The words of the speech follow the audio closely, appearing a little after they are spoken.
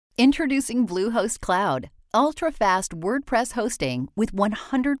Introducing Bluehost Cloud, ultra-fast WordPress hosting with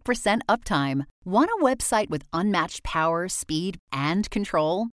 100% uptime. Want a website with unmatched power, speed, and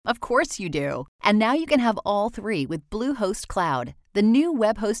control? Of course you do. And now you can have all three with Bluehost Cloud, the new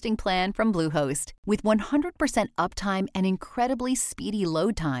web hosting plan from Bluehost. With 100% uptime and incredibly speedy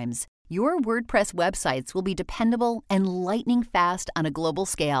load times, your WordPress websites will be dependable and lightning fast on a global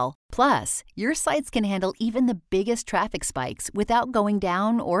scale. Plus, your sites can handle even the biggest traffic spikes without going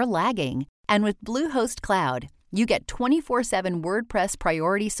down or lagging. And with Bluehost Cloud, you get 24/7 WordPress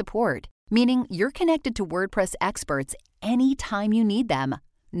priority support, meaning you're connected to WordPress experts anytime you need them.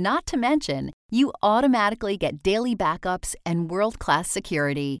 Not to mention, you automatically get daily backups and world-class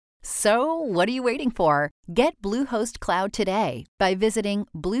security. So, what are you waiting for? Get Bluehost Cloud today by visiting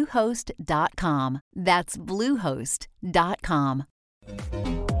Bluehost.com. That's Bluehost.com.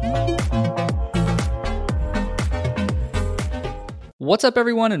 What's up,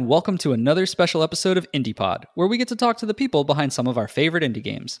 everyone, and welcome to another special episode of IndiePod, where we get to talk to the people behind some of our favorite indie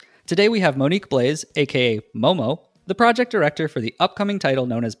games. Today we have Monique Blaze, aka Momo, the project director for the upcoming title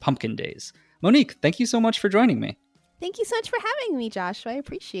known as Pumpkin Days. Monique, thank you so much for joining me. Thank you so much for having me, Joshua. I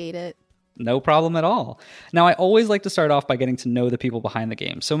appreciate it. No problem at all. Now, I always like to start off by getting to know the people behind the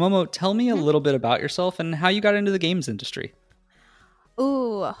game. So, Momo, tell me a little bit about yourself and how you got into the games industry.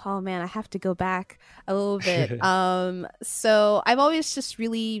 Oh man, I have to go back a little bit. So I've always just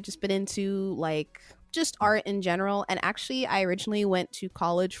been into just art in general. And actually, I originally went to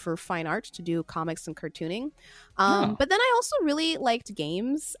college for fine arts to do comics and cartooning. But then I also really liked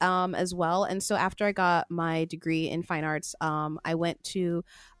games as well. And so after I got my degree in fine arts, I went to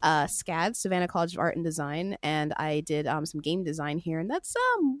SCAD, Savannah College of Art and Design, and I did some game design here. And that's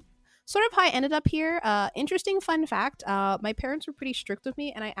sort of how I ended up here. Interesting fun fact, my parents were pretty strict with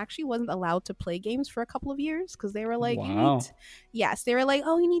me, and I actually wasn't allowed to play games for a couple of years because they were like, wow. They were like,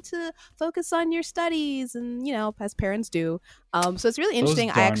 oh, you need to focus on your studies, and as parents do. So it's really interesting.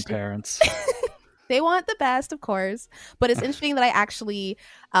 Those darn parents. They want the best, of course, but it's interesting that I actually,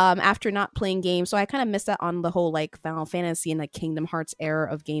 after not playing games, so I kind of missed out on the whole Final Fantasy and Kingdom Hearts era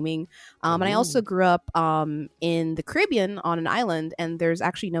of gaming. And I also grew up in the Caribbean on an island, and there's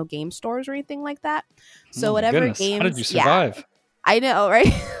actually no game stores or anything like that. So whatever games, how did you survive? Yeah, I know,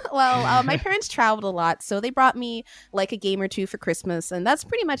 right? Well, my parents traveled a lot, so they brought me a game or two for Christmas, and that's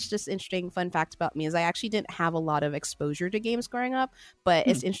pretty much just interesting fun fact about me is I actually didn't have a lot of exposure to games growing up, but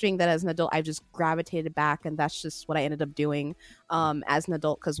it's interesting that as an adult I've just gravitated back, and that's just what I ended up doing as an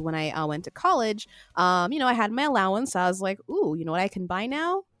adult, because when I went to college, I had my allowance. So I was like, ooh, you know what I can buy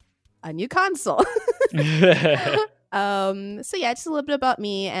now? A new console. So yeah, just a little bit about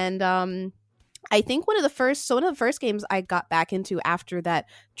me. And I think one of the first games I got back into after that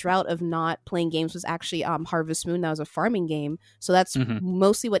drought of not playing games was actually Harvest Moon. That was a farming game. So that's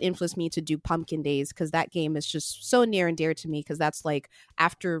mostly what influenced me to do Pumpkin Days, because that game is just so near and dear to me, because that's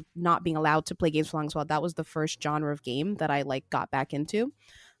after not being allowed to play games for long as well, that was the first genre of game that I got back into.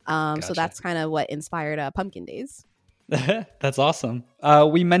 Gotcha. So that's kind of what inspired Pumpkin Days. That's awesome.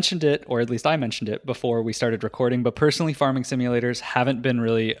 We mentioned it, or at least I mentioned it before we started recording, but personally, farming simulators haven't been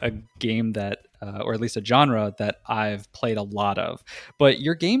really a game that, or at least a genre that I've played a lot of. But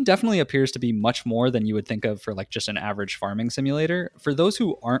your game definitely appears to be much more than you would think of for just an average farming simulator. For those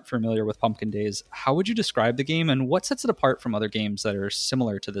who aren't familiar with Pumpkin Days, how would you describe the game, and what sets it apart from other games that are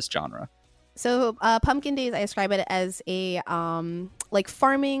similar to this genre? So Pumpkin Days, I describe it as a farming,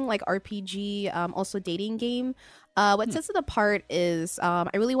 RPG, also dating game. What sets it apart is I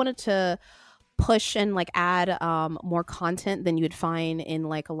really wanted to push and add more content than you would find in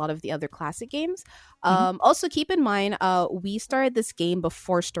a lot of the other classic games. Also keep in mind, we started this game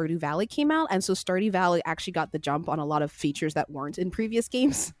before Stardew Valley came out, and so Stardew Valley actually got the jump on a lot of features that weren't in previous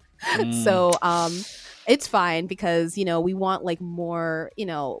games. So it's fine, because we want more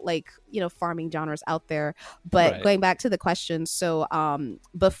farming genres out there. But right. Going back to the question, so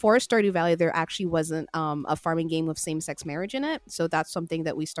before Stardew Valley there actually wasn't a farming game with same-sex marriage in it, so that's something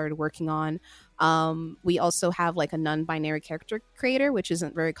that we started working on. We also have a non-binary character creator, which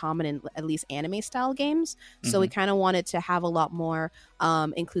isn't very common in at least anime style games, so we kind of wanted to have a lot more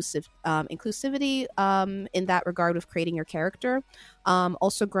inclusivity in that regard with creating your character.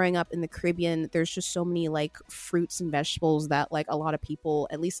 Also growing up in the Caribbean, there's just so many fruits and vegetables that a lot of people,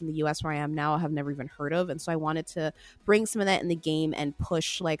 at least in the US where I am now, have never even heard of, and so I wanted to bring some of that in the game and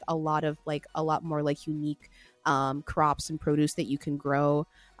push a lot more unique crops and produce that you can grow.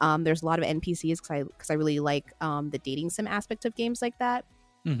 There's a lot of NPCs because I really like the dating sim aspect of games like that.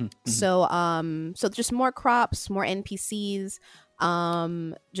 Mm-hmm, mm-hmm. So just more crops, more NPCs,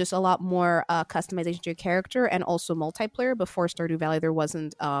 just a lot more customization to your character, and also multiplayer. Before Stardew Valley, there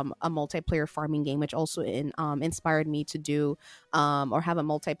wasn't a multiplayer farming game, which also inspired me to do or have a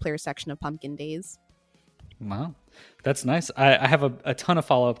multiplayer section of Pumpkin Days. Wow. That's nice. I have a ton of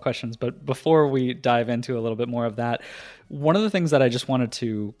follow-up questions, but before we dive into a little bit more of that, one of the things that I just wanted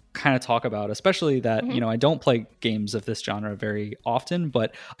to kind of talk about, especially that, Mm-hmm. I don't play games of this genre very often,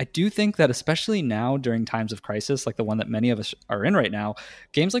 but I do think that especially now during times of crisis, like the one that many of us are in right now,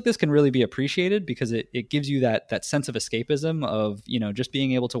 games like this can really be appreciated because it gives you that sense of escapism of, just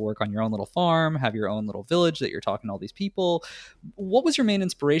being able to work on your own little farm, have your own little village that you're talking to all these people. What was your main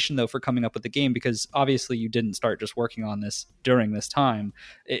inspiration, though, for coming up with the game? Because obviously you didn't start just working on this during this time.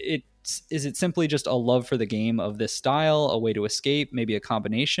 Is it simply just a love for the game of this style, a way to escape, maybe a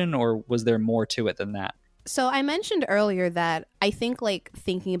combination, or was there more to it than that? So I mentioned earlier that I think, like,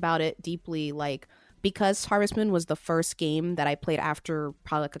 thinking about it deeply, like, because Harvest Moon was the first game that I played after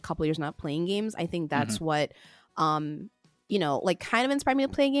probably like a couple years not playing games, I think that's what like kind of inspired me to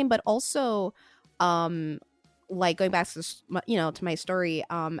play a game. But also like going back to to my story,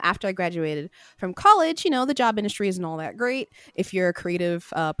 after I graduated from college, the job industry isn't all that great if you're a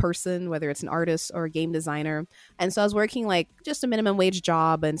creative person, whether it's an artist or a game designer. And so I was working like just a minimum wage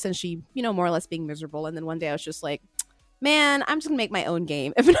job and essentially, more or less being miserable. And then one day I was just like, man, I'm just gonna make my own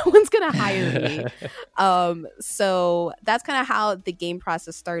game if no one's gonna hire me. So that's kind of how the game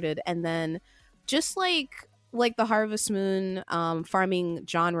process started. And then just like the Harvest Moon farming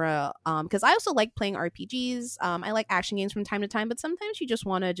genre, because I also like playing RPGs. I like action games from time to time, but sometimes you just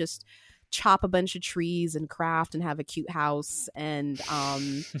want to just chop a bunch of trees and craft and have a cute house. And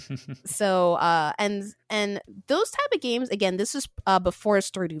so and those type of games, again, this is before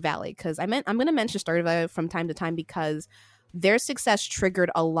Stardew Valley, because I'm going to mention Stardew Valley from time to time because their success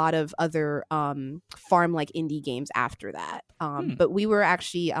triggered a lot of other farm like indie games after that. But we were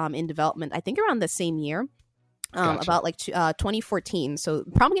actually in development, I think, around the same year. Gotcha. About like 2014. So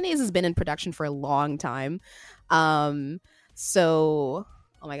Pumpkin Days has been in production for a long time. So,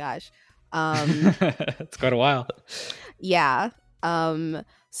 oh my gosh. It's quite a while. Yeah.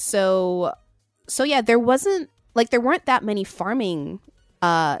 So yeah, there weren't that many farming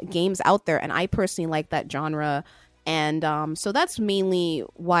games out there, and I personally like that genre. And so that's mainly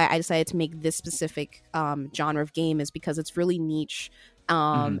why I decided to make this specific genre of game, is because it's really niche.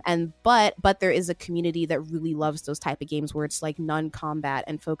 And but there is a community that really loves those type of games where it's like non-combat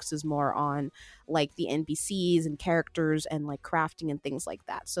and focuses more on like the NPCs and characters and like crafting and things like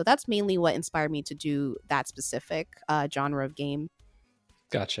that. So that's mainly what inspired me to do that specific genre of game.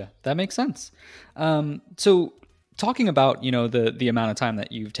 Gotcha. That makes sense. So talking about, the amount of time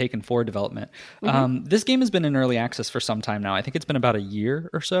that you've taken for development, this game has been in early access for some time now. I think it's been about a year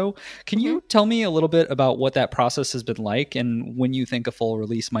or so. Can you tell me a little bit about what that process has been like and when you think a full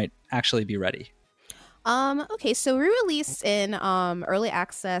release might actually be ready? Okay, so we released in early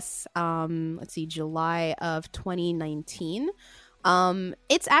access, July of 2019.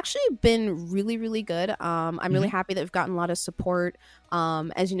 It's actually been really, really good. I'm really happy that we've gotten a lot of support.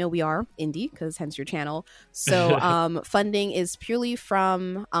 As you know, we are indie, because hence your channel. So funding is purely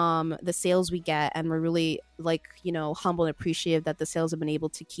from the sales we get, and we're really humble and appreciative that the sales have been able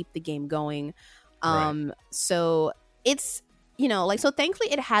to keep the game going. Right. So it's so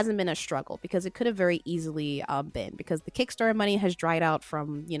thankfully it hasn't been a struggle, because it could have very easily been, because the Kickstarter money has dried out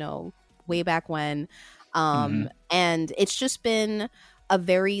from way back when. And it's just been a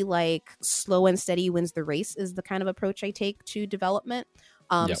very slow and steady wins the race is the kind of approach I take to development.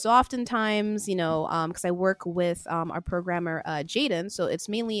 So oftentimes, because I work with our programmer Jaden, so it's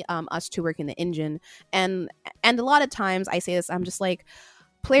mainly us two working the engine, and a lot of times I say this, I'm just like,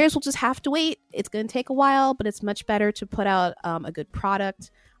 players will just have to wait. It's going to take a while, but it's much better to put out a good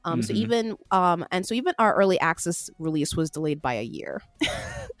product. So even our early access release was delayed by a year.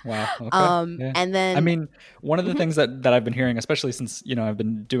 Wow. Okay. Yeah. And then, I mean, one of the things that I've been hearing, especially since, I've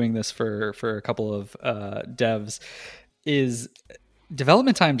been doing this for a couple of devs, is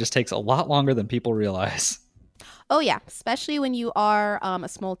development time just takes a lot longer than people realize. Oh yeah, especially when you are a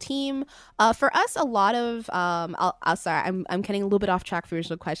small team. For us, a lot of sorry, I'm getting a little bit off track for your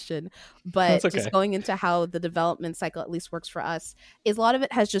original question, but okay. Just going into how the development cycle at least works for us is a lot of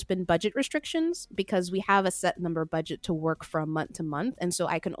it has just been budget restrictions, because we have a set number budget to work from month to month, and so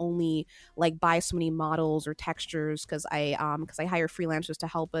I can only buy so many models or textures, because I hire freelancers to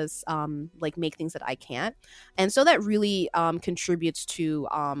help us make things that I can't, and so that really contributes to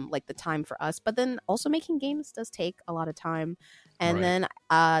the time for us. But then also making games does take a lot of time, And Right.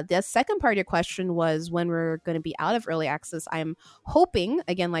 then the second part of your question was when we're going to be out of early access. I'm hoping,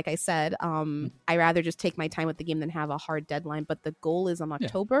 again, like I said, I rather just take my time with the game than have a hard deadline. But the goal is on Yeah.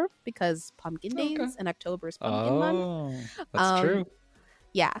 October because Pumpkin Okay. Days and October is Pumpkin Month. Oh, that's true.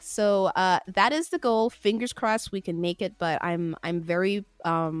 Yeah, so that is the goal. Fingers crossed we can make it, but I'm very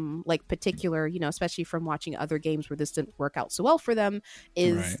like particular, you know, especially from watching other games where this didn't work out so well for them.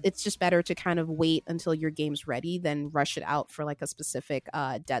 Right. It's just better to kind of wait until your game's ready than rush it out for like a specific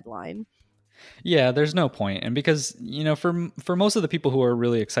deadline. Yeah, there's no point. And because, for most of the people who are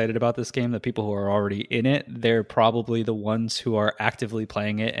really excited about this game, the people who are already in it, they're probably the ones who are actively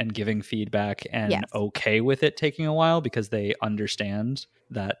playing it and giving feedback and Yes. okay with it taking a while because they understand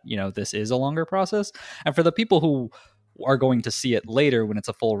that, this is a longer process. And for the people who are going to see it later when it's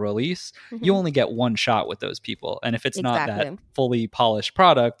a full release, you only get one shot with those people. And if it's not that Exactly. fully polished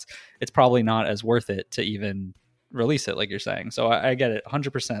product, it's probably not as worth it to even release it, like you're saying. So I get it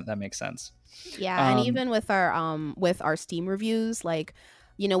 100%. That makes sense. Yeah, and even with our Steam reviews, like,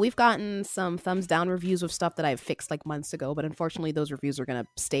 you know, we've gotten some thumbs down reviews with stuff that I've fixed like months ago, but unfortunately those reviews are going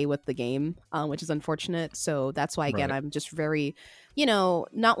to stay with the game, which is unfortunate. So that's why, again, Right. I'm just very,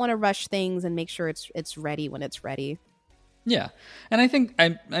 not want to rush things and make sure it's ready when it's ready. Yeah. And I think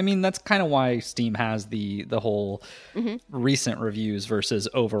I mean that's kind of why Steam has the whole recent reviews versus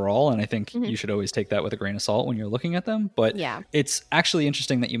overall, and I think you should always take that with a grain of salt when you're looking at them. But Yeah. it's actually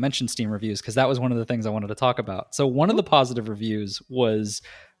interesting that you mentioned Steam reviews because that was one of the things I wanted to talk about. So one of the positive reviews was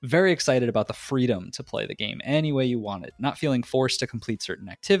very excited about the freedom to play the game any way you wanted, not feeling forced to complete certain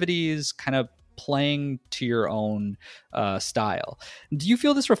activities, kind of playing to your own style. Do you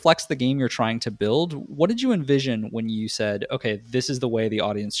feel this reflects the game you're trying to build? What did you envision when you said, okay, this is the way the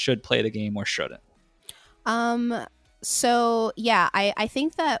audience should play the game or shouldn't? So yeah, I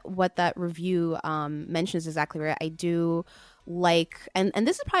think that what that review mentions is exactly right. I do like, and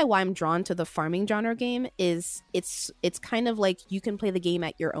this is probably why I'm drawn to the farming genre game, is it's kind of like you can play the game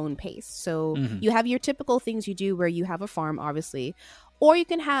at your own pace. So you have your typical things you do where you have a farm, obviously, or you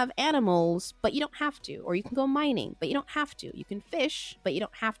can have animals, but you don't have to, or you can go mining, but you don't have to. You can fish, but you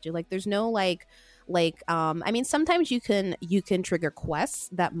don't have to. Like there's no like I mean, sometimes you can trigger quests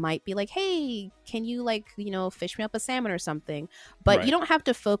that might be like, hey, can you fish me up a salmon or something, but Right. you don't have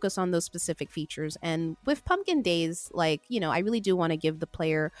to focus on those specific features. And with Pumpkin Days, I really do want to give the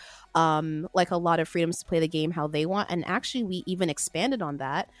player a lot of freedoms to play the game how they want, and actually we even expanded on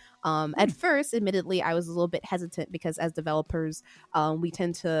that. At first, admittedly, I was a little bit hesitant because as developers, we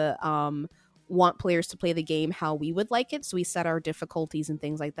tend to want players to play the game how we would like it, so we set our difficulties and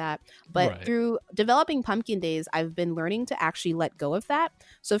things like that. But Right. through developing Pumpkin Days, I've been learning to actually let go of that.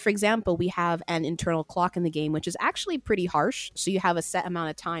 So for example, we have an internal clock in the game, which is actually pretty harsh, so you have a set amount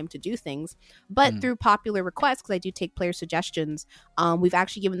of time to do things. But through popular requests, because I do take player suggestions, we've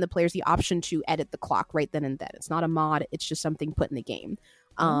actually given the players the option to edit the clock right then and then. It's not a mod, it's just something put in the game,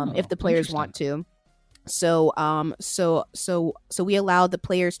 if the players want to. So we allowed the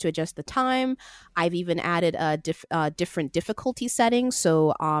players to adjust the time. I've even added different difficulty settings.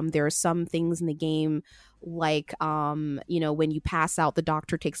 So there are some things in the game like when you pass out, the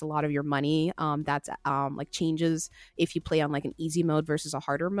doctor takes a lot of your money. That's changes if you play on like an easy mode versus a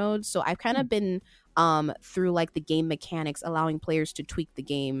harder mode. So I've kind of been through like the game mechanics, allowing players to tweak the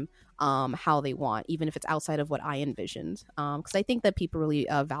game how they want, even if it's outside of what I envisioned. Because I think that people really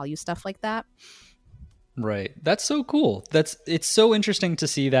value stuff like that. Right. That's so cool. It's so interesting to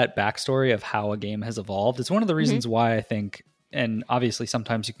see that backstory of how a game has evolved. It's one of the reasons why I think, and obviously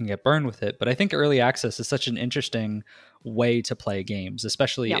sometimes you can get burned with it, but I think early access is such an interesting way to play games,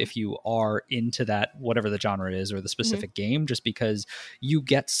 especially if you are into that, whatever the genre is or the specific game, just because you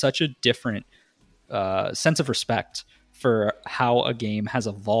get such a different sense of respect for how a game has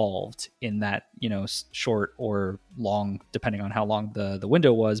evolved in that, short or long, depending on how long the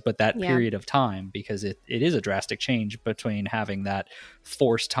window was, but that period of time, because it is a drastic change between having that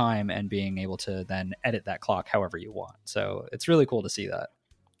forced time and being able to then edit that clock however you want. So it's really cool to see that.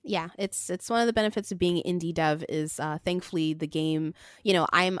 Yeah, it's one of the benefits of being indie dev is thankfully the game,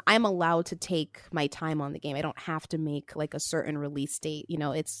 I'm allowed to take my time on the game. I don't have to make like a certain release date.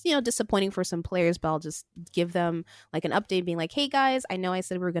 It's disappointing for some players, but I'll just give them like an update being like, hey guys, I know I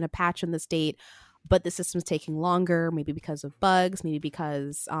said we were going to patch on this date, but the system's taking longer, maybe because of bugs, maybe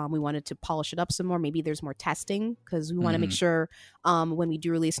because we wanted to polish it up some more. Maybe there's more testing because we want to make sure when we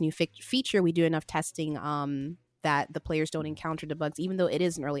do release a new feature, we do enough testing that the players don't encounter the bugs. Even though it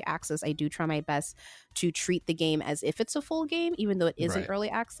is an early access, I do try my best to treat the game as if it's a full game, even though it isn't early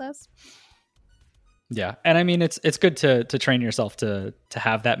access. Yeah. And I mean, it's good to train yourself to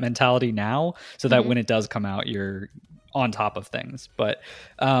have that mentality now so that when it does come out, you're on top of things. But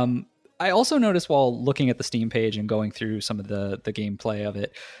I also noticed while looking at the Steam page and going through some of the gameplay of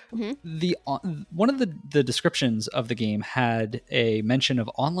it, the one of the descriptions of the game had a mention of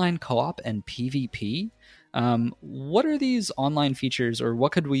online co-op and PvP. What are these online features, or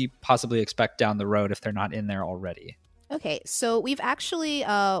what could we possibly expect down the road if they're not in there already? Okay, so we've actually,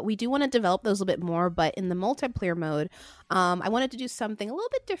 we do want to develop those a little bit more, but in the multiplayer mode, I wanted to do something a little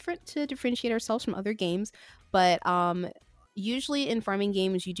bit different to differentiate ourselves from other games, but usually in farming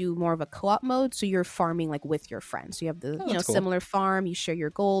games, you do more of a co-op mode, so you're farming like with your friends. So you have the cool. Similar farm, you share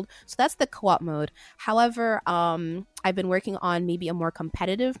your gold, so that's the co-op mode. However, I've been working on maybe a more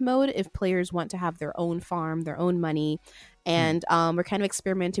competitive mode if players want to have their own farm, their own money. And we're kind of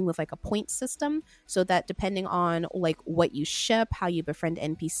experimenting with like a point system, so that depending on like what you ship, how you befriend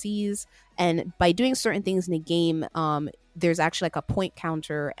NPCs, and by doing certain things in a game, there's actually like a point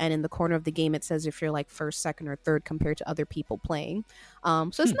counter, and in the corner of the game it says if you're like first, second, or third compared to other people playing.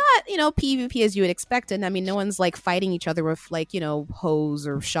 So it's not PvP as you would expect, and I mean no one's like fighting each other with like hoes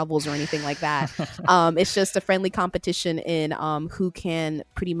or shovels or anything like that. It's just a friendly competition in who can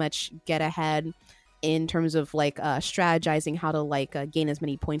pretty much get ahead in terms of like strategizing how to like gain as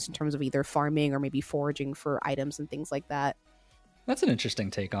many points in terms of either farming or maybe foraging for items and things like that. That's an interesting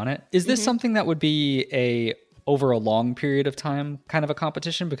take on it. Is this something that would be over a long period of time kind of a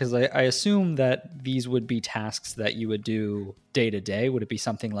competition? Because I assume that these would be tasks that you would do day to day. Would it be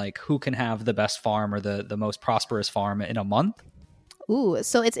something like who can have the best farm or the most prosperous farm in a month? Ooh,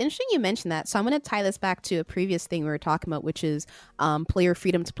 so it's interesting you mentioned that. So I'm going to tie this back to a previous thing we were talking about, which is player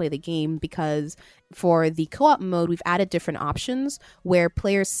freedom to play the game, because for the co-op mode, we've added different options where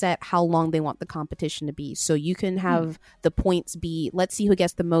players set how long they want the competition to be. So you can have the points be, let's see who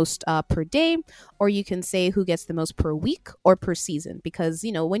gets the most per day, or you can say who gets the most per week or per season. Because,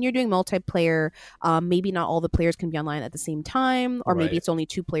 when you're doing multiplayer, maybe not all the players can be online at the same time, or maybe it's only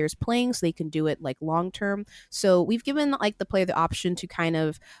 2 players playing, so they can do it like long term. So we've given like the player the option to kind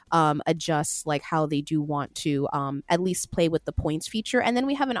of adjust like how they do want to at least play with the points feature. And then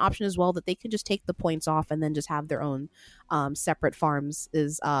we have an option as well that they can just take the points off and then just have their own separate farms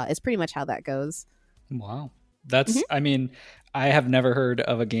is pretty much how that goes. Wow. That's I mean, I have never heard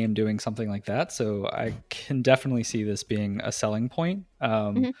of a game doing something like that, so I can definitely see this being a selling point.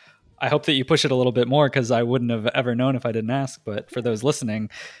 I hope that you push it a little bit more, because I wouldn't have ever known if I didn't ask. But for those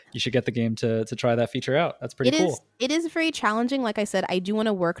listening, you should get the game to try that feature out. That's pretty cool. It is very challenging. Like I said, I do want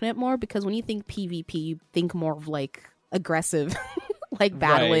to work on it more, because when you think PvP, you think more of like aggressive, like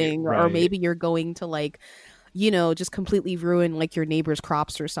battling, or maybe you're going to like, just completely ruin like your neighbor's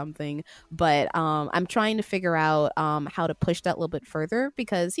crops or something. But I'm trying to figure out how to push that a little bit further,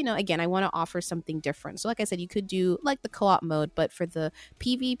 because, again, I want to offer something different. So like I said, you could do like the co-op mode, but for the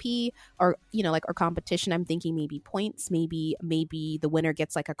PvP or, like our competition, I'm thinking maybe points, maybe the winner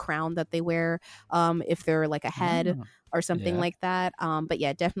gets like a crown that they wear if they're like ahead or something like that. But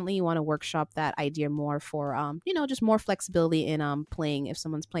yeah, definitely you want to workshop that idea more for, just more flexibility in playing if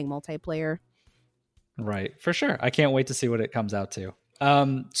someone's playing multiplayer. Right, for sure. I can't wait to see what it comes out to.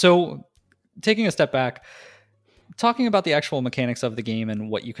 So taking a step back, talking about the actual mechanics of the game and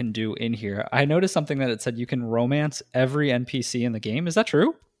what you can do in here, I noticed something that it said you can romance every NPC in the game. Is that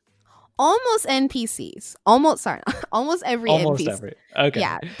true? Almost NPCs. Almost every NPC. Okay.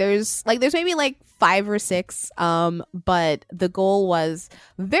 Yeah, there's maybe like 5 or 6. But the goal was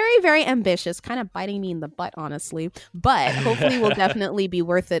very, very ambitious, kind of biting me in the butt, honestly. But hopefully will definitely be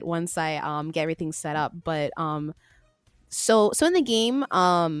worth it once I get everything set up. But So in the game,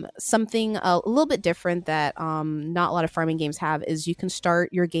 something a little bit different that not a lot of farming games have is you can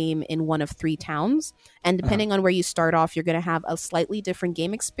start your game in one of 3 towns. And depending on where you start off, you're going to have a slightly different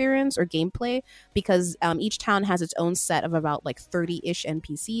game experience or gameplay, because each town has its own set of about like 30-ish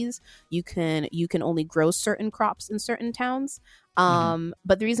NPCs. You can only grow certain crops in certain towns.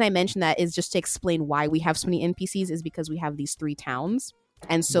 But the reason I mention that is just to explain why we have so many NPCs is because we have these 3 towns.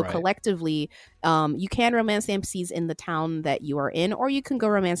 And so collectively, you can romance the NPCs in the town that you are in, or you can go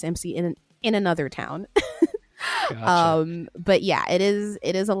romance MC in another town. Gotcha. But yeah, it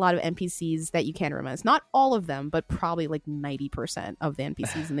is a lot of NPCs that you can romance. Not all of them, but probably like 90% of the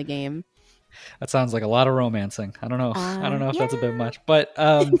NPCs in the game. That sounds like a lot of romancing. I don't know. I don't know if that's a bit much, but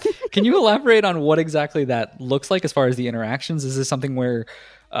can you elaborate on what exactly that looks like as far as the interactions? Is this something where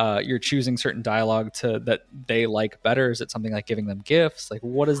you're choosing certain dialogue that they like better? Is it something like giving them gifts? Like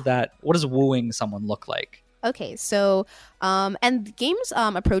what does wooing someone look like? Okay, so and games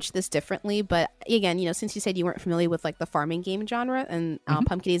approach this differently, but again, since you said you weren't familiar with like the farming game genre, and Mhm.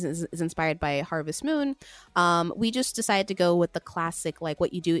 Pumpkin Days is inspired by Harvest Moon, we just decided to go with the classic. Like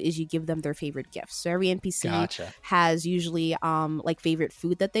what you do is you give them their favorite gifts. So every NPC Gotcha. has usually like favorite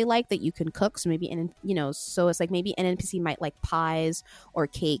food that they like that you can cook. So maybe so it's like maybe an NPC might like pies or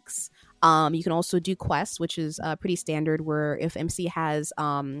cakes. You can also do quests, which is pretty standard, where if MC has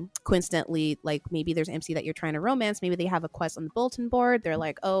coincidentally, like maybe there's MC that you're trying to romance, maybe they have a quest on the bulletin board. They're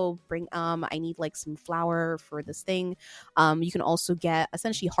like, oh, bring I need like some flour for this thing. You can also get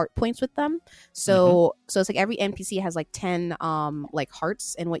essentially heart points with them. So it's like every NPC has like 10 like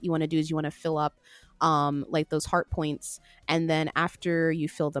hearts, and what you want to do is you want to fill up like those heart points, and then after you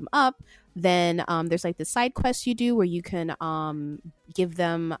fill them up, then there's like the side quest you do where you can give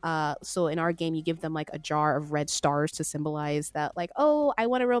them so in our game you give them like a jar of red stars to symbolize that, like, oh, I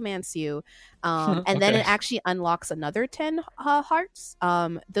want to romance you, and then Okay. it actually unlocks another 10 hearts.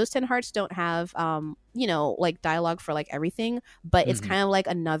 Those 10 hearts don't have like dialogue for like everything, but it's Mhm. kind of like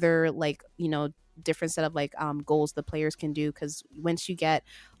another like different set of like goals the players can do, because once you get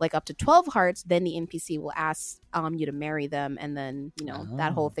like up to 12 hearts, then the NPC will ask you to marry them, and then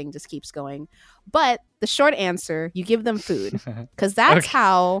that whole Oh. thing just keeps going. But the short answer, you give them food, because that's Okay.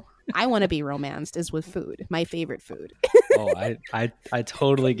 how I want to be romanced, is with food, my favorite food. Oh, I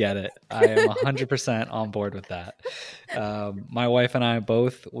totally get it. I am 100% on board with that. My wife and I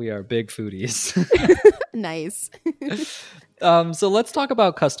both, we are big foodies. Nice. So let's talk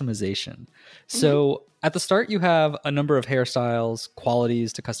about customization. Mhm, So at the start, you have a number of hairstyles,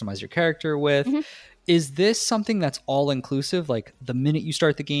 qualities to customize your character with. mhm. Is this something that's all inclusive? Like the minute you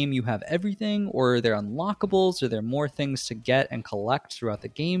start the game, you have everything, or are there unlockables? Are there more things to get and collect throughout the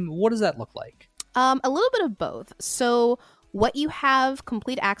game? What does that look like? A little bit of both. So, what you have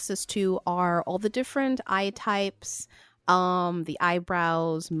complete access to are all the different eye types, the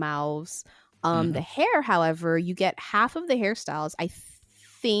eyebrows, mouths. The Hmm. hair, however, you get half of the hairstyles. I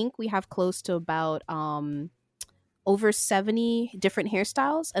think we have close to about over 70 different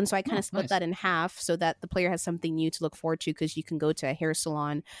hairstyles, and so I kind Oh, of split nice. that in half so that the player has something new to look forward to, because you can go to a hair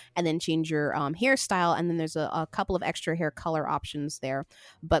salon and then change your hairstyle, and then there's a couple of extra hair color options there,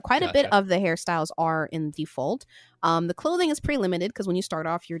 but quite a bit Gotcha. of the hairstyles are in default. The clothing is pretty limited, because when you start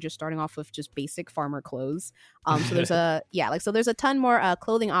off, you're just starting off with just basic farmer clothes. So there's there's a ton more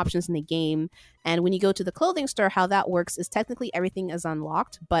clothing options in the game, and when you go to the clothing store, how that works is technically everything is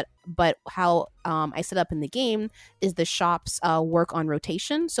unlocked, but how I set up in the game is the shops work on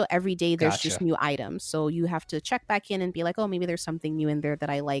rotation. So every day there's just Gotcha. new items. So you have to check back in and be like, oh, maybe there's something new in there that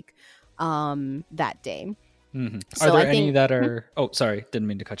I like that day. Hmm. Are So I there any think, that Mhm. are? Oh, sorry, didn't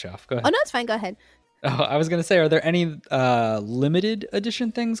mean to cut you off. Go Oh ahead. no, it's fine. Go ahead. Oh, I was going to say, are there any limited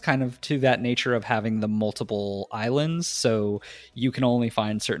edition things kind of to that nature of having the multiple islands? So you can only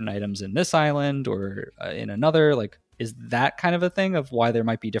find certain items in this island or in another? Like, is that kind of a thing of why there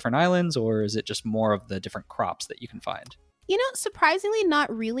might be different islands, or is it just more of the different crops that you can find? Surprisingly,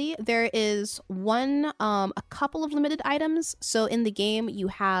 not really. There is a couple of limited items. So in the game, you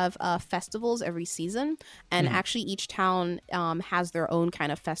have festivals every season, and Hmm. actually each town has their own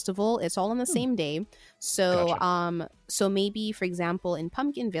kind of festival. It's all on the same day. So, Gotcha. so maybe, for example, in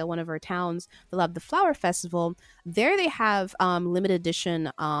Pumpkinville, one of our towns, they'll have the flower festival. There, they have limited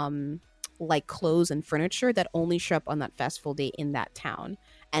edition like clothes and furniture that only show up on that festival day in that town.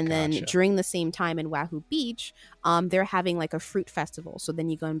 And then Gotcha. during the same time in Wahoo Beach, they're having like a fruit festival. So then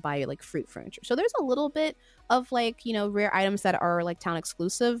you go and buy like fruit furniture. So there's a little bit of like, rare items that are like town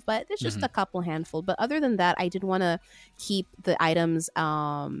exclusive, but there's just Hmm. a couple handful. But other than that, I did want to keep the items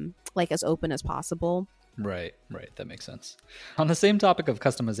like as open as possible. Right, right. That makes sense. On the same topic of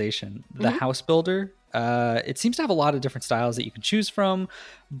customization, the Mhm. house builder, it seems to have a lot of different styles that you can choose from,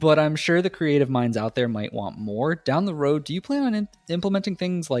 but I'm sure the creative minds out there might want more. Down the road, do you plan on implementing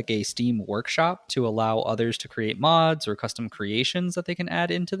things like a Steam workshop to allow others to create mods or custom creations that they can add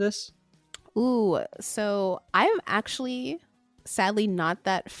into this? Ooh, so I'm actually sadly not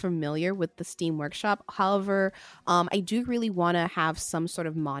that familiar with the Steam Workshop. However, I do really want to have some sort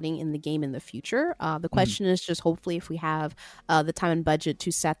of modding in the game in the future. The Mhm. question is just hopefully if we have the time and budget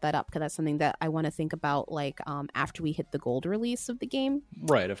to set that up, because that's something that I want to think about like after we hit the gold release of the game.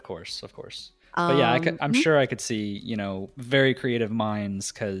 Right, of course, of course. But yeah, I'm Mhm. sure I could see, very creative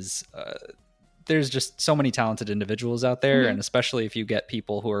minds because there's just so many talented individuals out there, Mhm. and especially if you get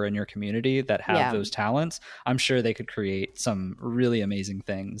people who are in your community that have Yeah. those talents, I'm sure they could create some really amazing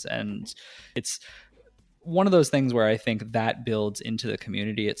things. And it's one of those things where I think that builds into the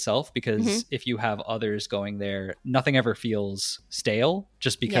community itself, because if you have others going there, nothing ever feels stale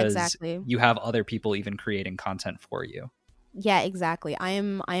just because you have other people even creating content for you. Yeah, exactly. I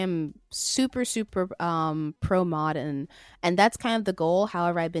am super pro mod, and that's kind of the goal.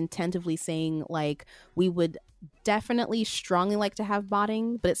 However, I've been tentatively saying like we would definitely strongly like to have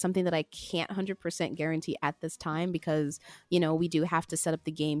botting, but it's something that I can't 100% guarantee at this time, because we do have to set up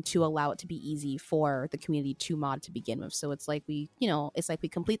the game to allow it to be easy for the community to mod to begin with. So it's like we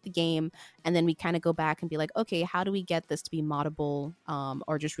complete the game and then we kind of go back and be like, okay, how do we get this to be moddable,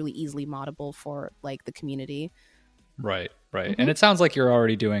 or just really easily moddable for like the community? Right. And it sounds like you're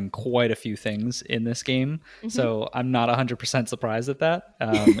already doing quite a few things in this game. So I'm not 100% surprised at that.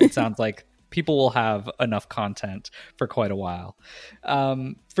 It sounds like people will have enough content for quite a while.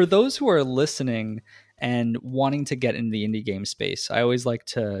 For those who are listening and wanting to get into the indie game space, I always like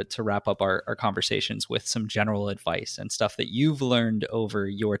to wrap up our conversations with some general advice and stuff that you've learned over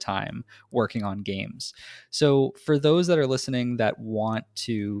your time working on games. So for those that are listening that want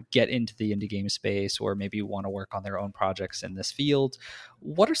to get into the indie game space, or maybe want to work on their own projects in this field,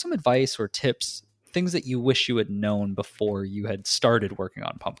 what are some advice or tips, things that you wish you had known before you had started working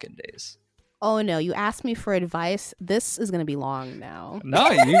on Pumpkin Days? Oh no, you asked me for advice. This is going to be long now. No,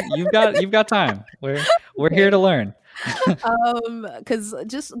 you've got time. We're here to learn. Because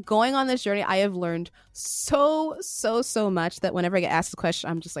just going on this journey, I have learned so much that whenever I get asked the question,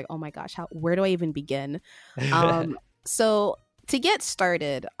 I'm just like, oh my gosh, where do I even begin? So to get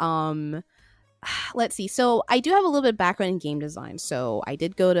started, let's see. So I do have a little bit of background in game design. So I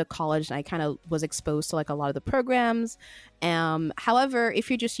did go to college and I kind of was exposed to like a lot of the programs. However, if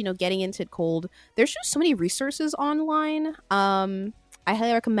you're just, getting into it cold, there's just so many resources online. I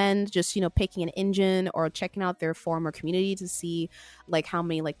highly recommend just, picking an engine or checking out their forum or community to see like how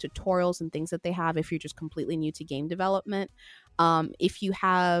many like tutorials and things that they have if you're just completely new to game development. If you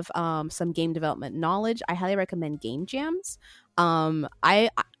have some game development knowledge, I highly recommend game jams. I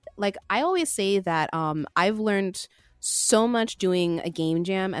always say that I've learned so much doing a game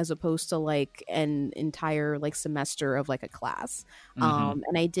jam as opposed to like an entire like semester of like a class. And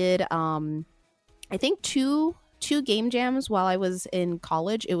I did I think two game jams while I was in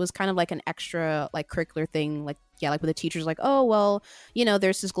college. It was kind of like an extra like curricular thing, like when the teacher's like, oh well,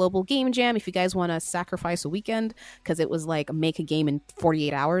 there's this global game jam if you guys want to sacrifice a weekend, because it was like make a game in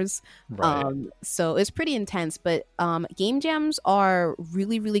 48 hours. Right. So it's pretty intense, but game jams are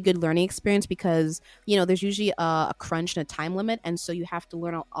really good learning experience, because there's usually a crunch and a time limit, and so you have to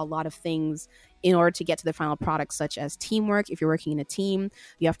learn a lot of things in order to get to the final product, such as teamwork. If you're working in a team,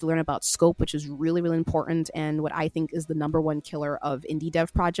 you have to learn about scope, which is really important. And what I think is the number one killer of indie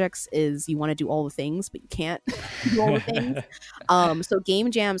dev projects is you want to do all the things, but you can't do all the things. So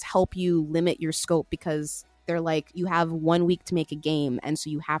game jams help you limit your scope, because they're like, you have 1 week to make a game. And so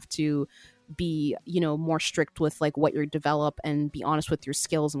you have to be, more strict with like what you develop and be honest with your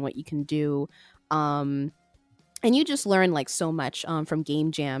skills and what you can do. And you just learn like so much from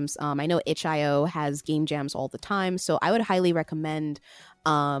game jams. I know itch.io has game jams all the time, so I would highly recommend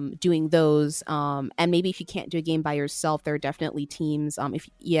doing those. And maybe if you can't do a game by yourself, there are definitely teams. If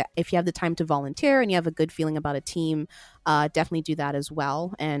you have the time to volunteer and you have a good feeling about a team, definitely do that as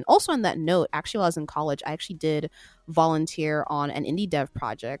well. And also on that note, actually, while I was in college, I actually did volunteer on an indie dev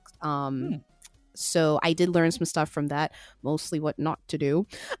project. So I did learn some stuff from that, mostly what not to do.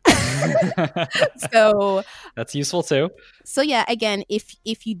 So that's useful too. So yeah, again, if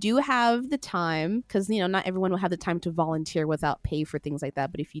you do have the time, because not everyone will have the time to volunteer without pay for things like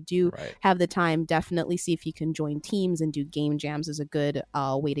that, but if you do have the time, definitely see if you can join teams and do game jams is a good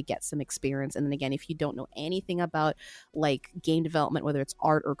way to get some experience. And then again, if you don't know anything about like game development, whether it's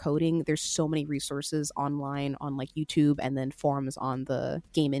art or coding, there's so many resources online on like YouTube and then forums on the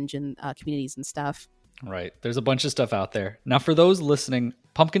game engine communities and stuff. Right. There's a bunch of stuff out there. Now, for those listening,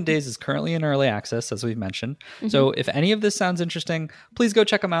 Pumpkin Days is currently in early access, as we've mentioned. So if any of this sounds interesting, please go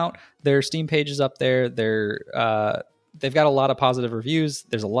check them out. Their Steam page is up there. They've got a lot of positive reviews.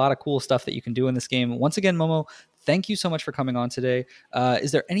 There's a lot of cool stuff that you can do in this game. Once again, Momo, thank you so much for coming on today.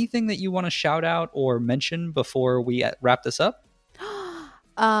 Is there anything that you want to shout out or mention before we wrap this up?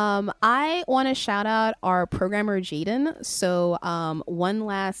 I want to shout out our programmer Jaden. So one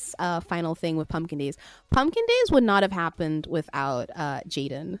last final thing with Pumpkin Days. Pumpkin Days would not have happened without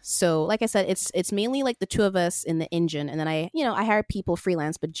Jaden. So like I said, it's mainly like the two of us in the engine, and then I hire people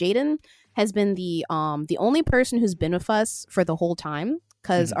freelance, but Jaden has been the only person who's been with us for the whole time.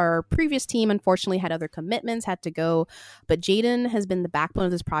 because our previous team unfortunately had other commitments, had to go. But Jaden has been the backbone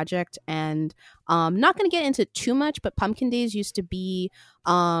of this project, and not going to get into too much, but Pumpkin Days used to be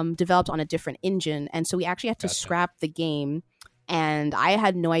developed on a different engine, and so we actually had to scrap the game. And I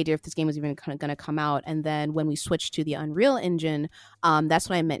had no idea if this game was even going to come out. And then when we switched to the Unreal Engine, that's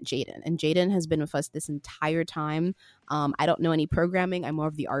when I met Jaden. And Jaden has been with us this entire time. I don't know any programming. I'm more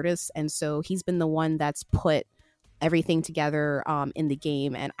of the artist. And so he's been the one that's put everything together in the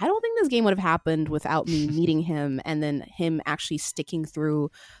game. And I don't think this game would have happened without me meeting him and then him actually sticking through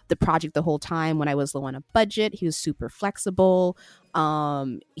the project the whole time. When I was low on a budget, he was super flexible.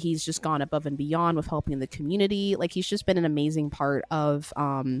 He's just gone above and beyond with helping the community. Like, he's just been an amazing part of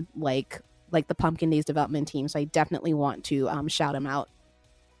like the Pumpkin Days development team. So I definitely want to shout him out.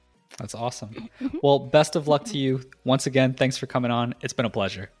 That's awesome. Well, best of luck to you. Once again, thanks for coming on. It's been a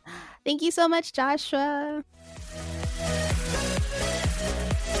pleasure. Thank you so much, Joshua.